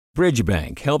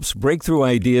Bridgebank helps breakthrough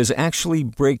ideas actually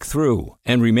break through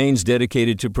and remains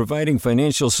dedicated to providing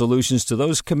financial solutions to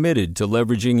those committed to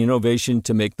leveraging innovation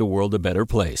to make the world a better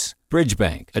place.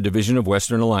 Bridgebank, a division of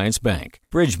Western Alliance Bank.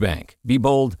 Bridgebank. Be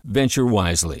bold, venture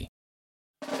wisely.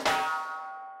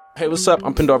 Hey, what's up?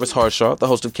 I'm Pendarvis Harshaw, the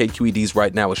host of KQED's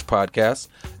Right Nowish podcast.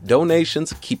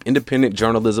 Donations keep independent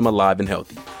journalism alive and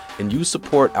healthy. And you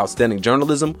support outstanding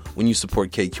journalism when you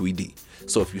support KQED.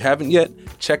 So if you haven't yet,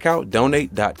 check out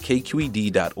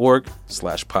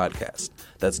donate.kqed.org/podcast.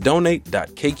 That's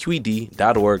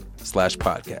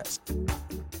donate.kqed.org/podcast.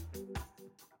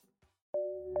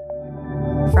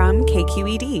 From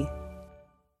KQED.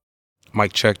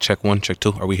 Mic check, check 1, check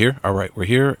 2. Are we here? All right, we're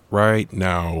here right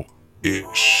now.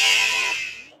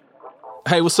 Ish.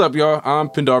 Hey, what's up, y'all? I'm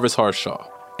Pendarvis Harshaw.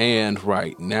 And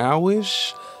right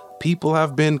now-ish, people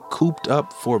have been cooped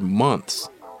up for months.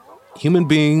 Human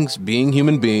beings being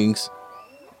human beings,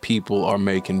 people are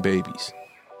making babies.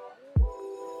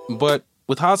 But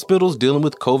with hospitals dealing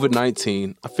with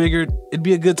COVID-19, I figured it'd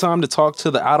be a good time to talk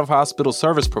to the out-of-hospital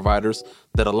service providers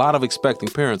that a lot of expecting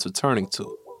parents are turning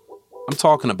to. I'm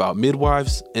talking about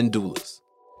midwives and doulas.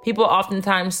 People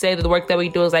oftentimes say that the work that we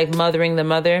do is like mothering the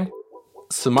mother.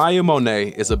 Samaya Monet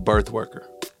is a birth worker,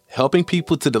 helping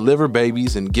people to deliver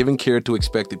babies and giving care to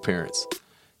expected parents.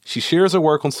 She shares her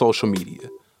work on social media,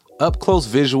 up-close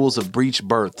visuals of breech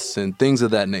births and things of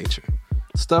that nature.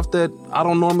 Stuff that I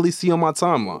don't normally see on my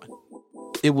timeline.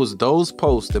 It was those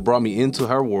posts that brought me into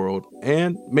her world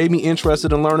and made me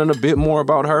interested in learning a bit more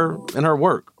about her and her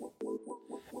work.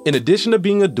 In addition to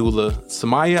being a doula,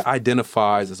 Samaya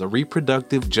identifies as a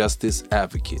reproductive justice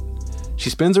advocate.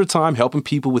 She spends her time helping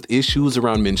people with issues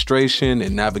around menstruation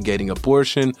and navigating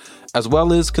abortion, as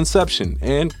well as conception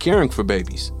and caring for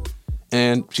babies.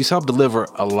 And she's helped deliver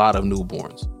a lot of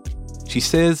newborns. She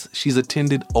says she's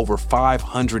attended over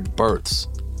 500 births,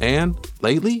 and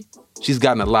lately, she's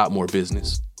gotten a lot more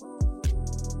business.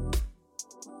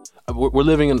 We're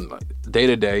living in day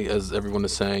to day, as everyone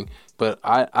is saying, but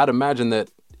I'd imagine that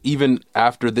even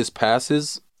after this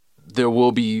passes, there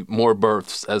will be more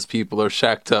births as people are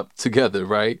shacked up together,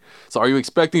 right? So are you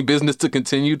expecting business to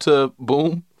continue to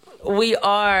boom? We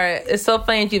are. It's so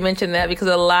funny that you mentioned that because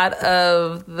a lot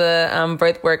of the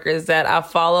birth workers that I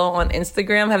follow on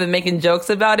Instagram have been making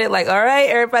jokes about it. Like, all right,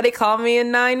 everybody call me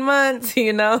in 9 months,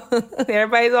 you know.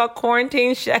 Everybody's all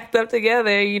quarantined, shacked up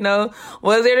together, you know.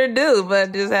 What's there to do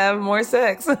but just have more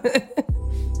sex?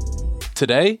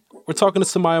 Today, we're talking to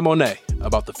Samaya Monet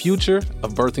about the future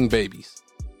of birthing babies.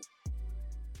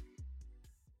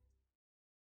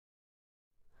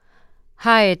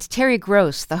 Hi, it's Terry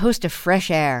Gross, the host of Fresh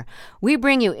Air. We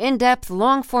bring you in-depth,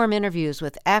 long-form interviews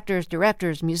with actors,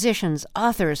 directors, musicians,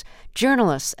 authors,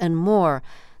 journalists, and more.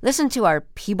 Listen to our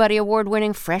Peabody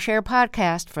Award-winning Fresh Air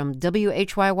podcast from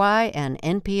WHYY and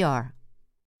NPR.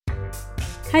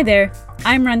 Hi there,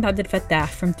 I'm Rand Abdel Fattah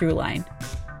from Throughline.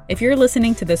 If you're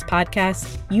listening to this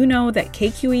podcast, you know that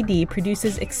KQED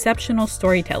produces exceptional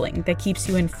storytelling that keeps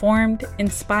you informed,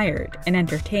 inspired, and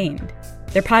entertained.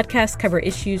 Their podcasts cover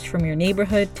issues from your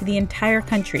neighborhood to the entire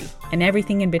country and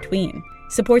everything in between.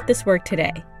 Support this work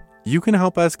today. You can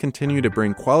help us continue to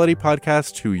bring quality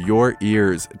podcasts to your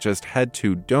ears. Just head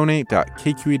to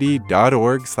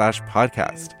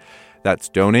donate.kqed.org/podcast. That's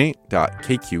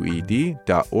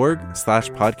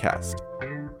donate.kqed.org/podcast.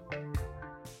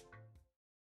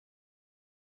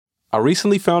 I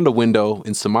recently found a window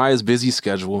in Samaya's busy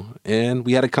schedule, and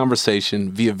we had a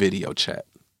conversation via video chat.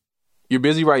 You're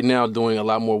busy right now doing a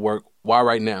lot more work. Why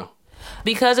right now?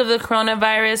 Because of the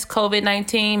coronavirus,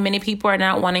 COVID-19, many people are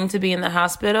not wanting to be in the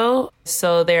hospital.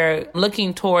 So they're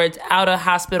looking towards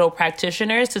out-of-hospital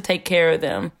practitioners to take care of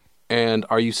them. And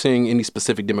are you seeing any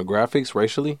specific demographics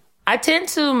racially? I tend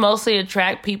to mostly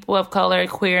attract people of color,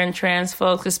 queer and trans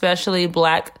folks, especially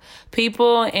Black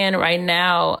people. And right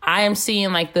now, I am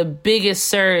seeing like the biggest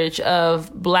surge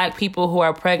of Black people who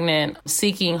are pregnant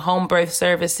seeking home birth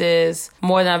services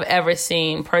more than I've ever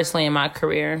seen personally in my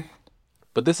career.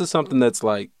 But this is something that's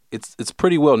like, it's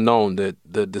pretty well known that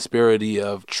the disparity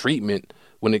of treatment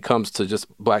when it comes to just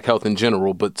Black health in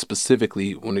general, but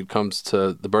specifically when it comes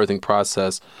to the birthing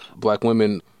process, Black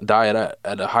women die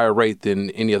at a higher rate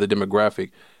than any other demographic.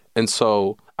 And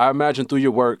so I imagine through your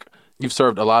work, you've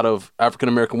served a lot of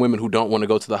African-American women who don't want to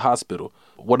go to the hospital.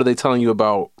 What are they telling you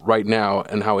about right now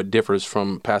and how it differs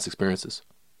from past experiences?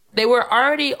 They were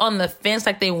already on the fence,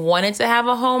 like they wanted to have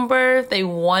a home birth. They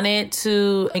wanted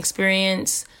to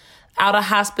experience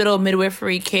out-of-hospital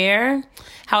midwifery care.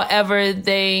 However,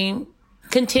 they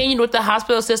continued with the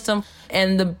hospital system,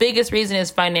 and the biggest reason is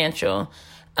financial.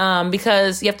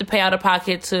 because you have to pay out of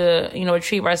pocket to,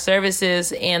 retrieve our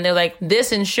services. And they're like,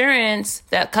 this insurance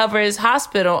that covers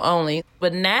hospital only.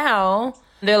 But now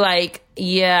they're like,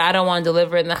 yeah, I don't want to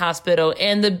deliver in the hospital.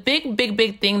 And the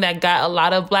big thing that got a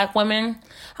lot of Black women,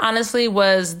 honestly,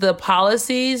 was the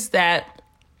policies that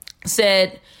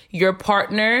said your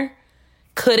partner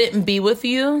couldn't be with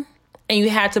you and you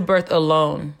had to birth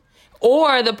alone.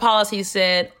 Or the policy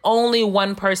said only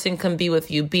one person can be with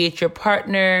you, be it your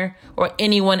partner or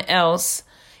anyone else.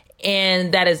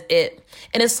 And that is it.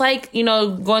 And it's like,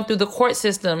 going through the court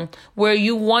system where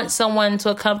you want someone to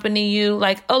accompany you,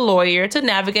 like a lawyer, to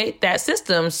navigate that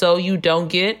system so you don't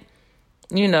get,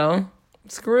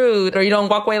 screwed, or you don't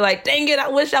walk away like, dang it, I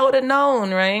wish I would have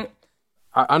known, right?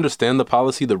 I understand the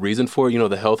policy, the reason for it,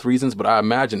 the health reasons, but I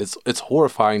imagine it's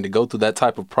horrifying to go through that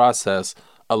type of process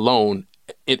alone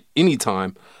at any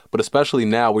time, but especially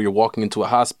now where you're walking into a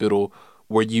hospital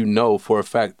where you know for a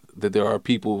fact that there are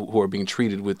people who are being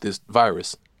treated with this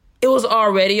virus. It was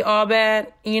already all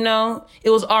bad, It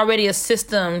was already a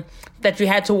system that you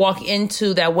had to walk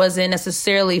into that wasn't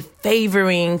necessarily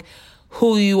favoring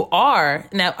who you are.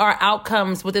 Now, our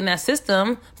outcomes within that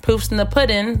system, proofs in the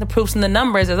pudding, the proofs in the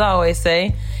numbers, as I always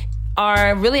say,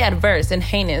 are really adverse and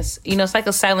heinous. It's like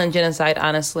a silent genocide,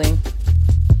 honestly.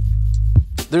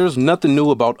 There's nothing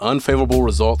new about unfavorable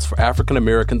results for African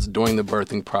Americans during the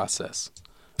birthing process.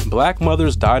 Black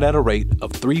mothers died at a rate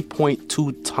of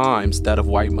 3.2 times that of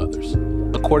white mothers,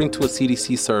 according to a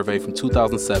CDC survey from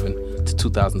 2007 to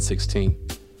 2016.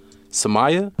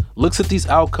 Samaya looks at these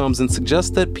outcomes and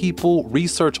suggests that people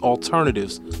research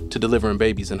alternatives to delivering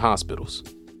babies in hospitals.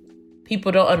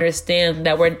 People don't understand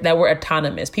that we're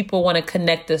autonomous. People want to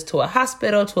connect us to a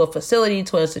hospital, to a facility,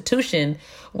 to an institution,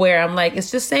 where I'm like,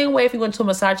 it's the same way if you went to a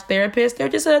massage therapist, they're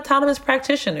just an autonomous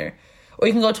practitioner. Or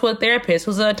you can go to a therapist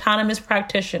who's an autonomous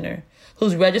practitioner,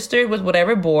 who's registered with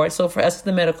whatever board. So for us, it's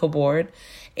the medical board.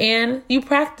 And you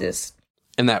practice.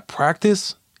 And that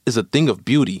practice is a thing of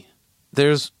beauty.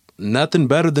 There's nothing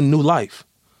better than new life.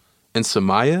 And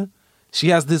Samaya, she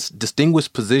has this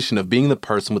distinguished position of being the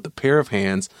person with the pair of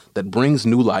hands that brings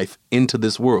new life into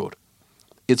this world.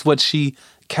 It's what she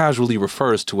casually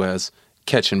refers to as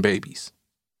catching babies.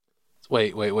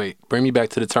 Wait. Bring me back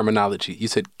to the terminology. You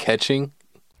said catching?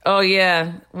 Oh,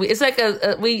 yeah. It's like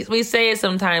we say it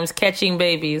sometimes, catching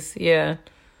babies. Yeah.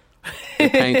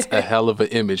 It paints a hell of an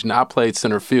image. Now, I played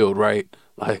center field, right?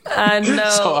 I know.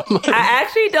 So I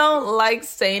actually don't like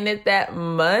saying it that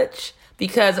much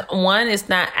because, one, it's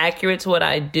not accurate to what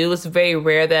I do. It's very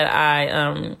rare that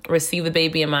I receive the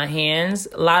baby in my hands.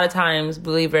 A lot of times,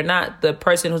 believe it or not, the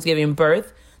person who's giving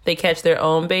birth, they catch their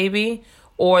own baby,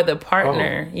 or the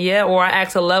partner. Oh. Yeah, or I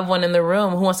ask a loved one in the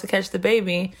room who wants to catch the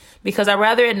baby, because I'd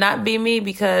rather it not be me,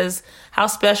 because how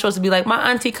special is to be like,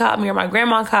 my auntie caught me, or my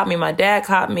grandma caught me, my dad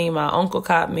caught me, my uncle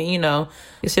caught me,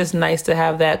 It's just nice to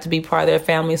have that to be part of their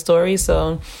family story.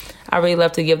 So I really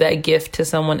love to give that gift to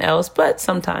someone else, but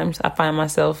sometimes I find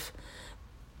myself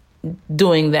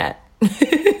doing that.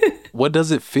 What does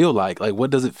it feel like?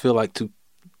 What does it feel like to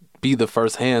be the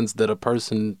first hands that a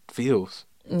person feels?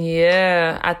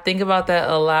 Yeah, I think about that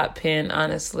a lot, Penn,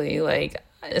 honestly.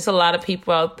 It's a lot of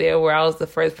people out there where I was the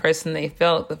first person they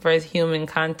felt, the first human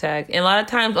contact. And a lot of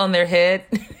times on their head,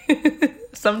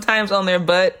 sometimes on their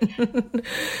butt,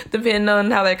 depending on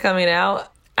how they're coming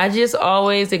out. I just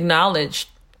always acknowledge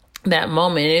that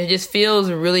moment. It just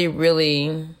feels really,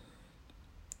 really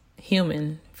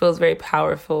human. It feels very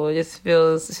powerful. It's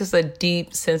just a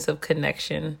deep sense of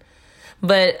connection.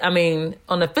 But, I mean,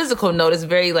 on a physical note, it's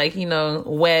very,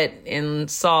 wet and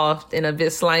soft and a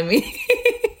bit slimy.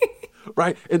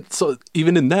 Right. And so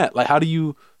even in that, how do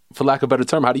you, for lack of a better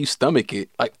term, how do you stomach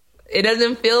it? It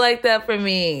doesn't feel like that for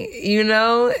me,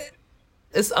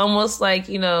 It's almost like,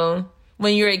 when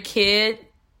you're a kid,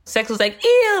 sex was like,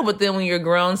 ew. But then when you're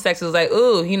grown, sex was like,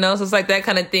 ooh, So it's like that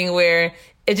kind of thing where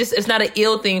it's not an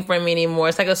ill thing for me anymore.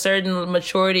 It's like a certain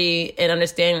maturity and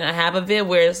understanding I have of it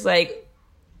where it's like,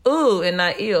 ooh, and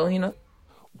not ill,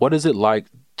 What is it like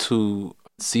to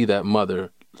see that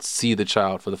mother see the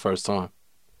child for the first time?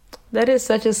 That is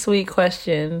such a sweet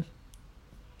question.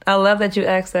 I love that you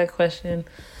asked that question.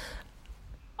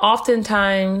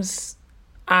 Oftentimes,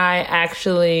 I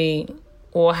actually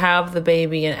will have the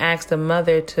baby and ask the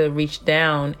mother to reach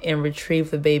down and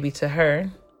retrieve the baby to her.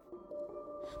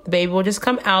 The baby will just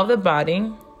come out of the body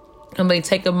and they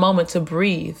take a moment to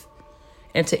breathe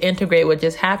and to integrate what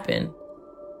just happened.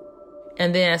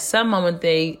 And then at some moment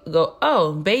they go,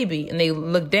 oh, baby. And they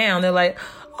look down. They're like,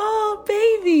 oh,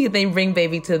 baby. They bring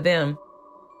baby to them.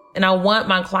 And I want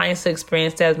my clients to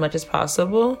experience that as much as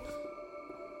possible.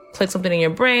 click something in your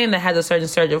brain that has a certain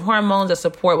surge of hormones that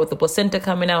support with the placenta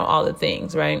coming out, all the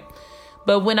things, right?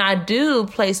 But when I do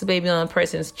place the baby on a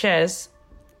person's chest,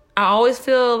 I always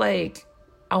feel like,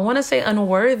 I want to say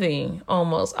unworthy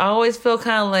almost. I always feel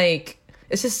kind of like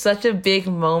it's just such a big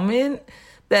moment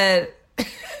that,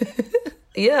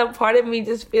 yeah, part of me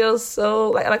just feels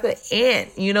so like an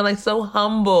ant, like so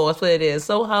humble. That's what it is.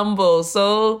 So humble,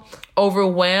 so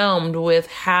overwhelmed with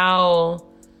how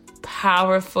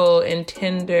powerful and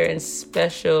tender and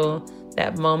special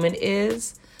that moment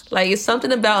is. Like, it's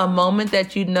something about a moment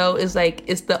that is like,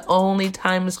 it's the only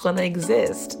time it's going to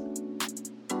exist.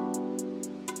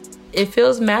 It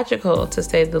feels magical, to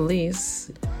say the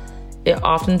least. It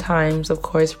oftentimes, of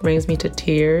course, brings me to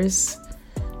tears.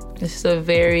 It's just a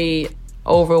very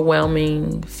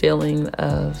overwhelming feeling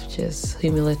of just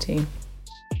humility.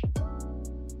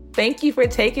 Thank you for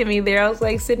taking me there. I was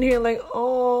like sitting here like,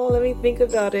 oh, let me think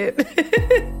about it.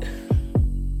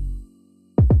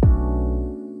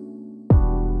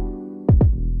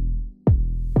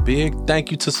 Big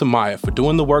thank you to Samaya for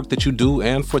doing the work that you do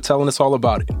and for telling us all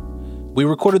about it. We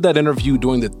recorded that interview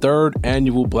during the 3rd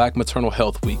annual Black Maternal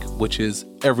Health Week, which is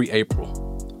every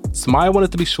April. Samaya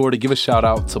wanted to be sure to give a shout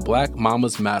out to Black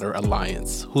Mamas Matter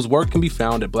Alliance, whose work can be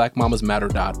found at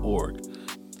blackmamasmatter.org.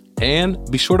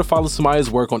 And be sure to follow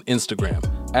Samaya's work on Instagram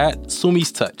at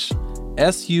Sumi's Touch,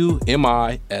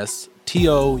 SUMISTOUCH.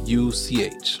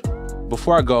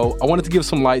 Before I go, I wanted to give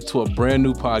some light to a brand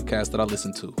new podcast that I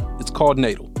listen to. It's called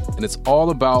Natal, and it's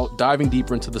all about diving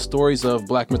deeper into the stories of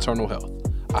Black maternal health.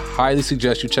 I highly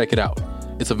suggest you check it out.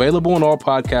 It's available on all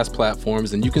podcast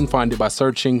platforms, and you can find it by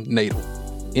searching Natal,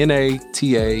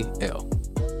 Natal.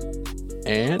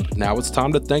 And now it's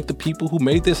time to thank the people who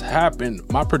made this happen.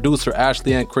 My producer,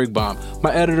 Ashley Ann Krigbaum,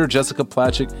 my editor, Jessica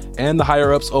Platchik, and the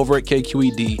higher-ups over at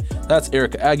KQED. That's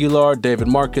Erica Aguilar, David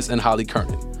Marcus, and Holly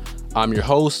Kernan. I'm your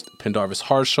host, Pendarvis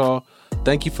Harshaw.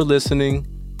 Thank you for listening.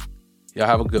 Y'all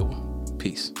have a good one.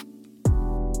 Peace.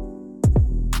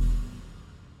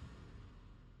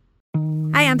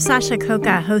 Hi, I'm Sasha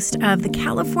Khokha, host of the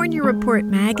California Report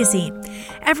magazine.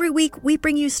 Every week, we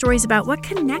bring you stories about what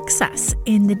connects us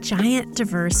in the giant,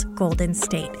 diverse Golden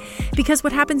State. Because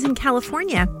what happens in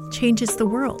California changes the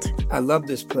world. I love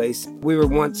this place. We were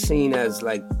once seen as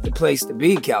like the place to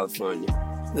be, California.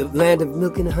 The land of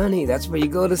milk and honey. That's where you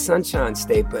go to Sunshine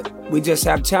State, but we just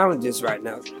have challenges right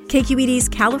now. KQED's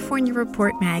California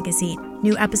Report magazine.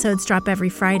 New episodes drop every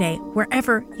Friday,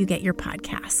 wherever you get your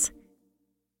podcasts.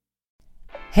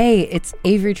 Hey, it's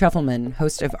Avery Trufelman,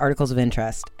 host of Articles of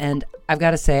Interest. And I've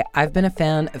got to say, I've been a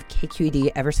fan of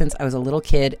KQED ever since I was a little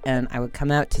kid and I would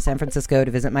come out to San Francisco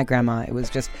to visit my grandma. It was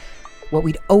just what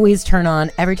we'd always turn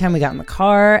on every time we got in the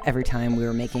car, every time we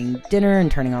were making dinner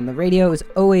and turning on the radio. It was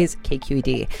always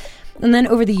KQED. And then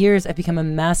over the years, I've become a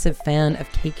massive fan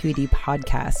of KQED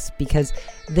podcasts because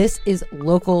this is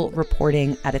local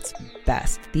reporting at its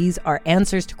best. These are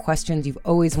answers to questions you've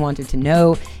always wanted to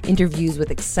know, interviews with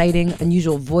exciting,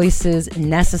 unusual voices,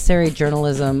 necessary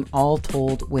journalism, all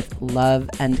told with love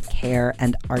and care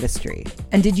and artistry.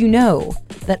 And did you know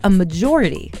that a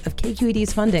majority of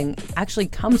KQED's funding actually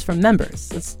comes from members?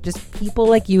 It's just people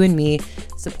like you and me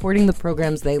supporting the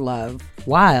programs they love,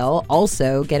 while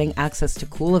also getting access to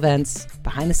cool events,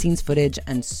 behind-the-scenes footage,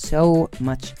 and so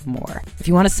much more. If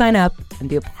you want to sign up and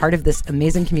be a part of this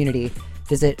amazing community,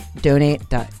 visit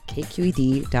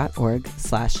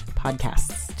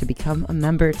donate.kqed.org/podcasts to become a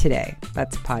member today.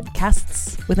 That's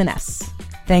podcasts with an S.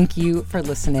 Thank you for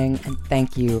listening, and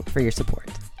thank you for your support.